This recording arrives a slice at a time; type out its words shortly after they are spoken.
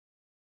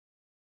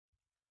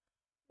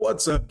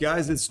What's up,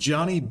 guys? It's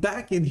Johnny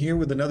back in here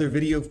with another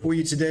video for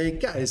you today.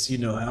 Guys, you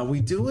know how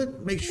we do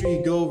it. Make sure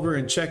you go over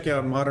and check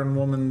out Modern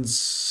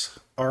Woman's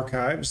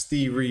Archives,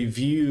 the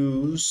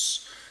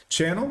reviews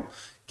channel.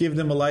 Give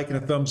them a like and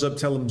a thumbs up.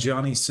 Tell them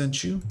Johnny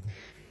sent you.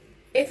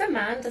 If a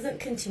man doesn't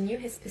continue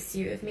his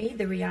pursuit of me,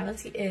 the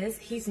reality is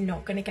he's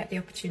not going to get the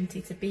opportunity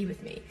to be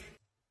with me.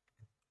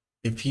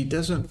 If he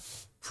doesn't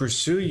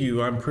pursue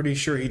you, I'm pretty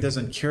sure he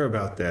doesn't care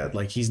about that.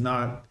 Like, he's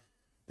not...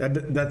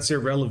 That's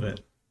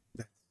irrelevant.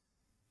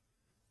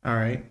 All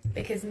right.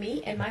 Because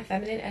me and my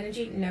feminine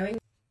energy, knowing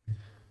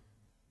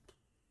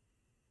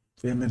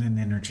Feminine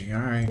energy.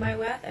 All right. my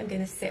worth, I'm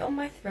going to sit on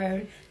my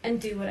throne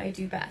and do what I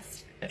do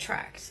best,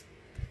 attract.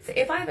 So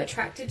if I've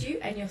attracted you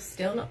and you're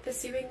still not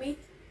pursuing me,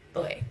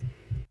 boy.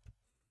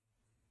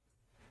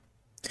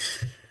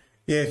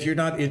 Yeah, if you're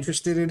not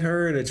interested in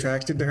her and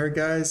attracted to her,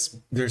 guys,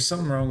 there's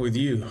something wrong with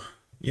you,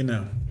 you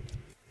know.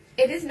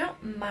 It is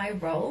not my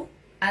role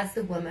as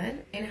the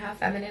woman in her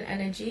feminine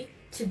energy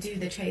to do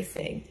the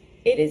chasing.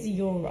 It is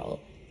your role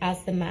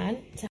as the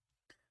man to...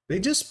 They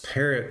just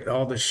parrot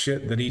all the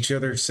shit that each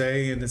other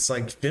say, and it's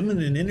like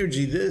feminine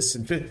energy this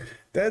and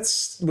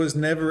that's was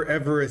never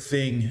ever a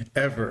thing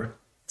ever.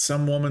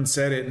 Some woman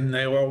said it and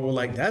they all were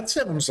like, that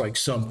sounds like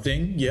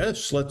something.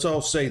 Yes, let's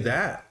all say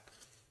that.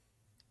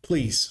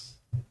 Please,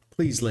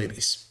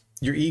 ladies,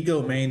 you're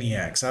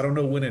egomaniacs. I don't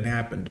know when it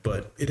happened,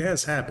 but it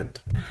has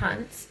happened.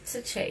 hunt,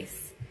 to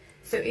chase.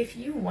 So if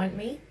you want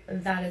me,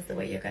 that is the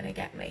way you're going to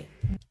get me.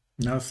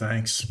 No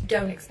thanks.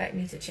 Don't expect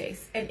me to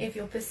chase. And if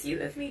your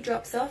pursuit of me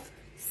drops off,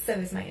 so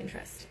is my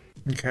interest.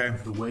 Okay.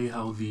 The way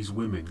how these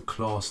women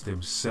class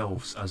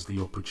themselves as the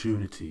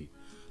opportunity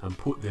and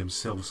put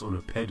themselves on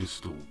a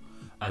pedestal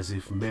as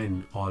if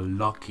men are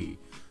lucky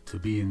to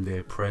be in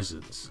their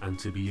presence and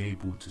to be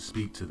able to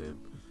speak to them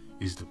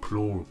is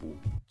deplorable.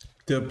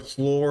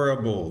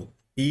 Deplorable.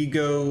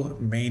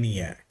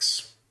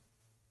 Egomaniacs.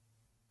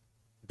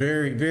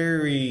 Very,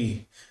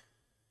 very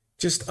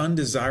just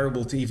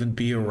undesirable to even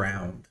be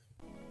around.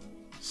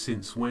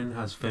 Since when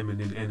has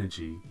feminine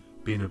energy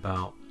been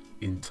about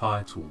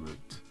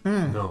entitlement?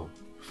 No,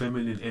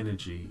 feminine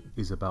energy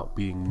is about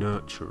being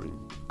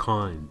nurturing,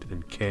 kind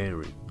and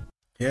caring.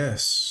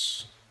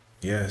 Yes,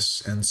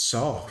 yes, and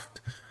soft.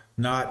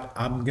 Not,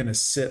 I'm gonna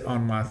sit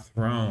on my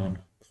throne.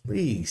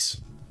 Please.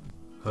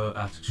 Her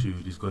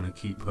attitude is going to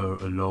keep her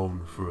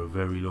alone for a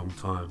very long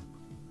time.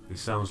 It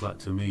sounds like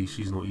to me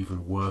she's not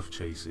even worth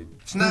chasing.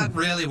 It's not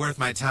really worth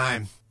my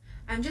time.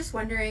 I'm just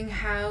wondering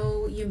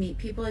how you meet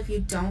people if you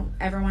don't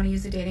ever want to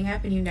use a dating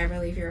app and you never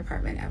leave your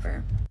apartment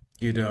ever.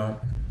 You don't.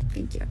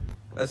 Thank you.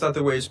 That's not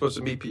the way you're supposed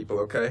to meet people,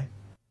 okay?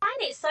 I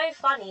find it so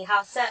funny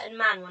how certain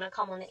men want to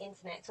come on the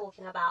internet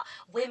talking about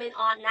women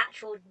aren't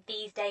natural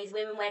these days,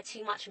 women wear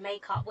too much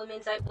makeup, women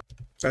don't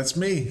That's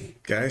me,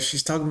 guys.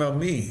 She's talking about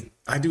me.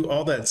 I do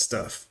all that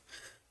stuff.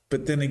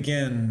 But then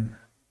again,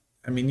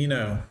 I mean, you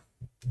know,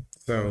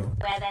 so...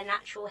 wear their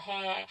natural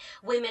hair,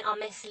 women are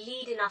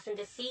misleading us and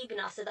deceiving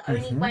us, so the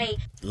only way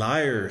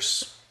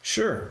Liars.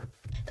 Sure.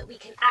 that we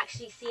can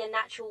actually see a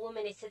natural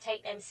woman is to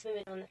take them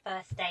swimming on the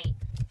first date.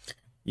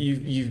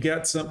 You've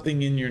got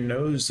something in your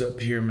nose up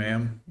here,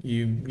 ma'am.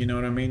 You know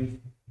what I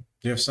mean?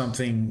 You have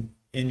something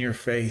in your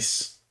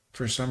face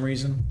for some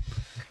reason.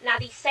 Now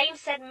these same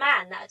said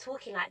men that are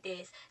talking like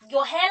this,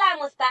 your hairline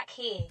was back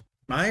here.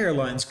 My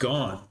hairline's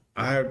gone.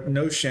 I have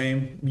no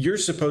shame. You're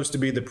supposed to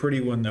be the pretty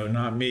one, though,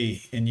 not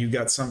me. And you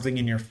got something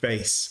in your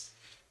face.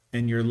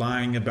 And you're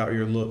lying about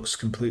your looks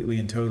completely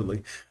and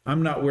totally.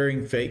 I'm not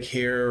wearing fake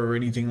hair or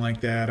anything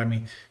like that. I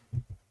mean,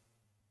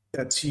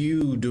 that's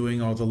you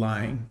doing all the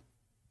lying.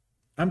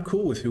 I'm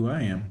cool with who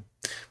I am.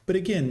 But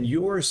again,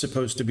 you're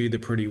supposed to be the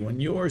pretty one.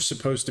 You're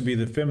supposed to be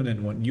the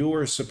feminine one.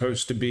 You're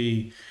supposed to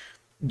be...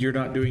 You're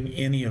not doing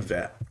any of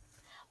that.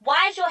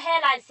 Why is your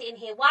hairline sitting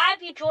here? Why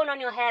have you drawn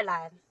on your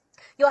hairline?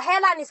 Your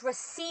hairline is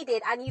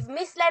receded and you've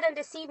misled and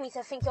deceived me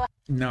to think your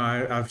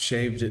No, I've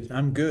shaved it.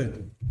 I'm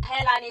good.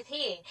 hairline is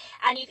here.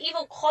 And you've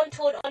even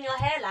contoured on your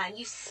hairline.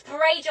 You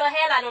sprayed your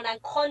hairline on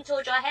and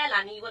contoured your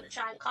hairline, and you want to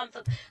try and come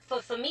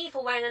for me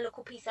for wearing a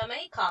little piece of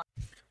makeup.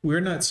 We're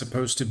not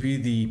supposed to be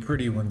the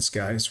pretty ones,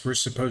 guys. We're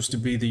supposed to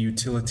be the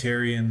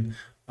utilitarian,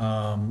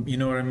 you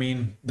know what I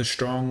mean? The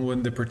strong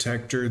one, the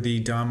protector, the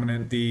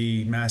dominant,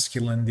 the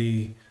masculine,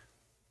 the...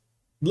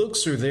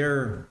 Looks are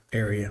their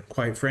area,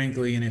 quite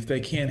frankly, and if they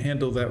can't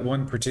handle that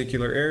one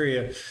particular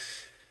area,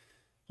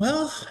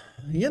 well,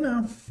 you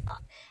know.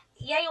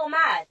 Yeah, you're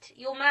mad.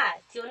 You're mad.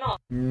 You're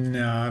not.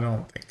 No, I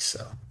don't think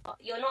so.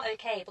 You're not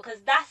okay, because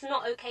that's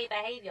not okay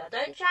behavior.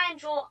 Don't try and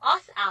draw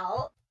us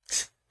out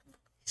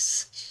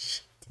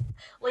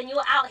when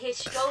you're out here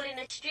strolling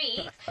the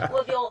streets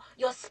with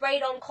your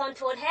sprayed on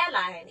contoured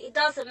hairline. It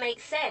doesn't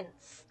make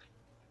sense.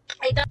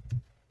 It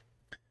doesn't.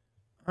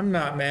 I'm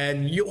not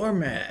mad. You're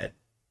mad.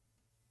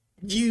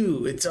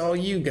 You. It's all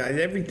you guys.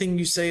 Everything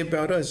you say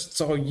about us, it's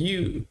all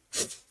you.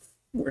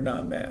 We're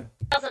not mad.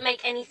 Doesn't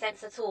make any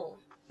sense at all.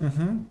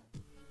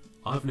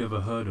 I've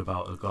never heard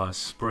about a guy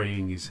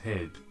spraying his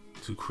head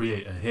to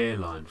create a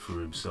hairline for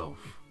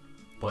himself.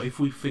 But if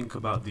we think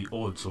about the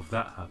odds of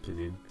that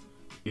happening,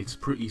 it's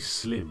pretty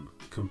slim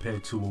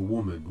compared to a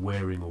woman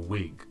wearing a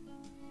wig.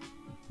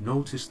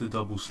 Notice the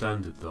double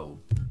standard though.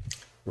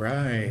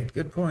 Right,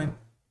 good point.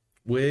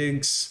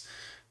 Wigs,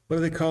 what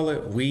do they call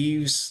it?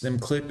 Weaves, them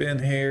clip-in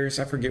hairs.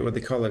 I forget what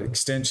they call it.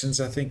 Extensions,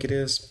 I think it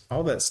is.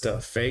 All that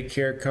stuff. Fake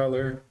hair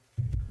color.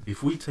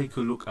 If we take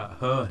a look at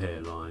her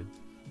hairline,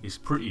 it's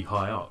pretty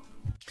high up.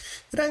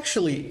 It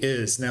actually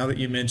is, now that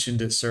you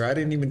mentioned it, sir. I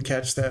didn't even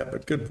catch that,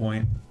 but good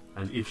point.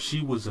 And if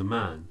she was a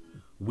man,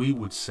 we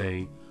would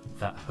say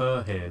that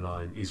her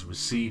hairline is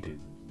receded.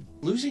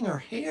 Losing our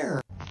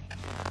hair.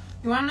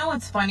 You wanna know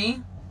what's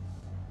funny?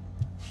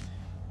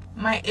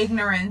 My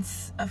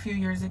ignorance a few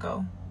years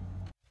ago.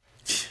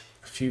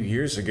 A few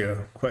years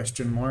ago,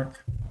 question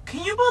mark.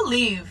 Can you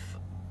believe?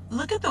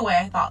 Look at the way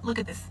I thought. Look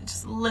at this.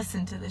 Just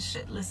listen to this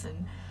shit.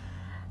 Listen.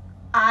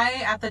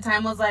 I, at the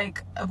time, was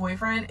like, a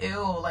boyfriend?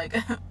 Ew, like,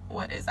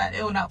 what is that?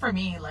 Ew, not for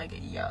me. Like,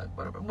 yuck,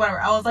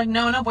 whatever. I was like,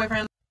 no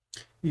boyfriend.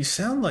 You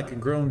sound like a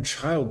grown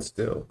child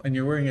still, and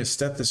you're wearing a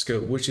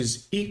stethoscope, which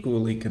is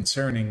equally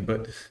concerning,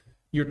 but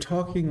you're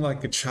talking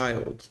like a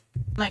child.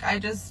 Like, I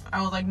was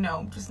like,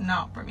 no, just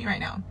not for me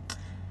right now.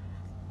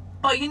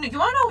 But you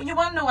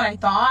wanna know what I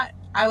thought?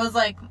 I was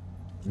like,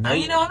 Nope. oh,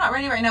 you know, I'm not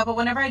ready right now, but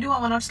whenever I do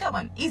want one, I'll just get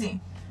one. Easy.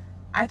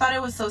 I thought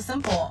it was so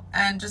simple,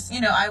 and just,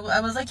 you know, I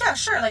was like, yeah,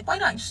 sure, like, why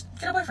not? Just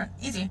get a boyfriend.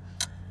 Easy.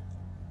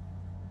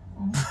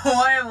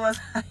 Boy, was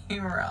I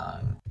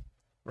wrong.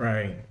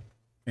 Right.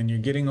 And you're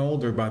getting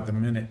older by the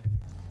minute.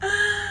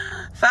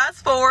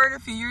 Fast forward a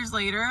few years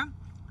later.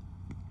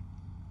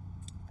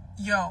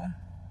 Yo.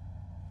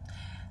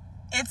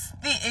 It's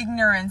the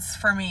ignorance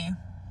for me.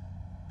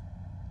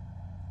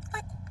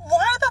 Like,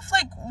 why would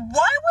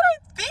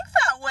I think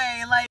that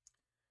way? Like,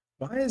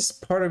 Why is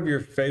part of your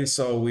face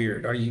all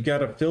weird? Are you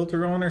got a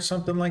filter on or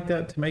something like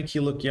that to make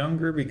you look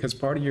younger? Because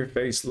part of your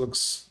face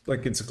looks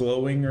like it's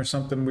glowing or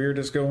something weird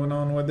is going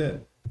on with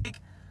it.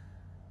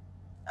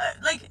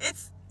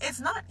 It's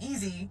not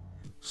easy.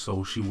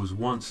 So she was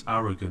once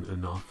arrogant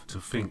enough to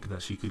think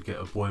that she could get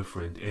a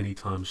boyfriend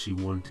anytime she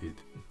wanted.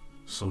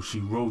 So she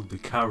rode the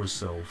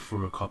carousel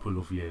for a couple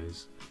of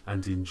years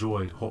and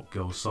enjoyed hot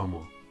girl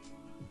summer.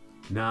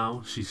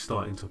 Now she's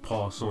starting to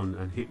pass on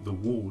and hit the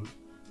wall.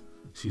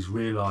 She's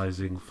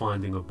realizing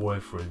finding a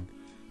boyfriend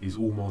is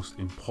almost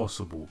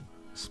impossible,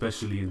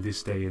 especially in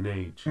this day and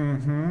age.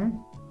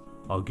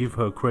 I'll give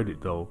her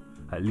credit though,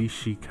 at least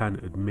she can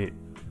admit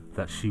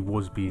that she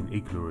was being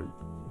ignorant.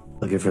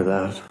 I'll give her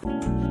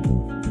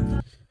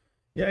that.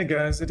 Yeah,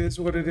 guys, it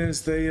is what it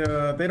is. They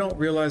don't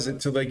realize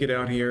it till they get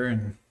out here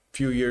and a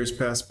few years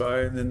pass by,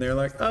 and then they're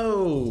like,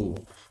 oh,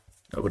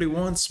 nobody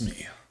wants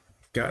me.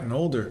 I've gotten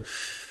older.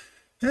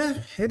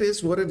 It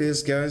is what it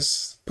is,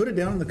 guys. Put it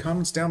down in the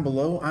comments down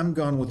below. I'm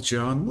Gone with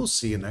John. We'll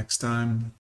see you next time.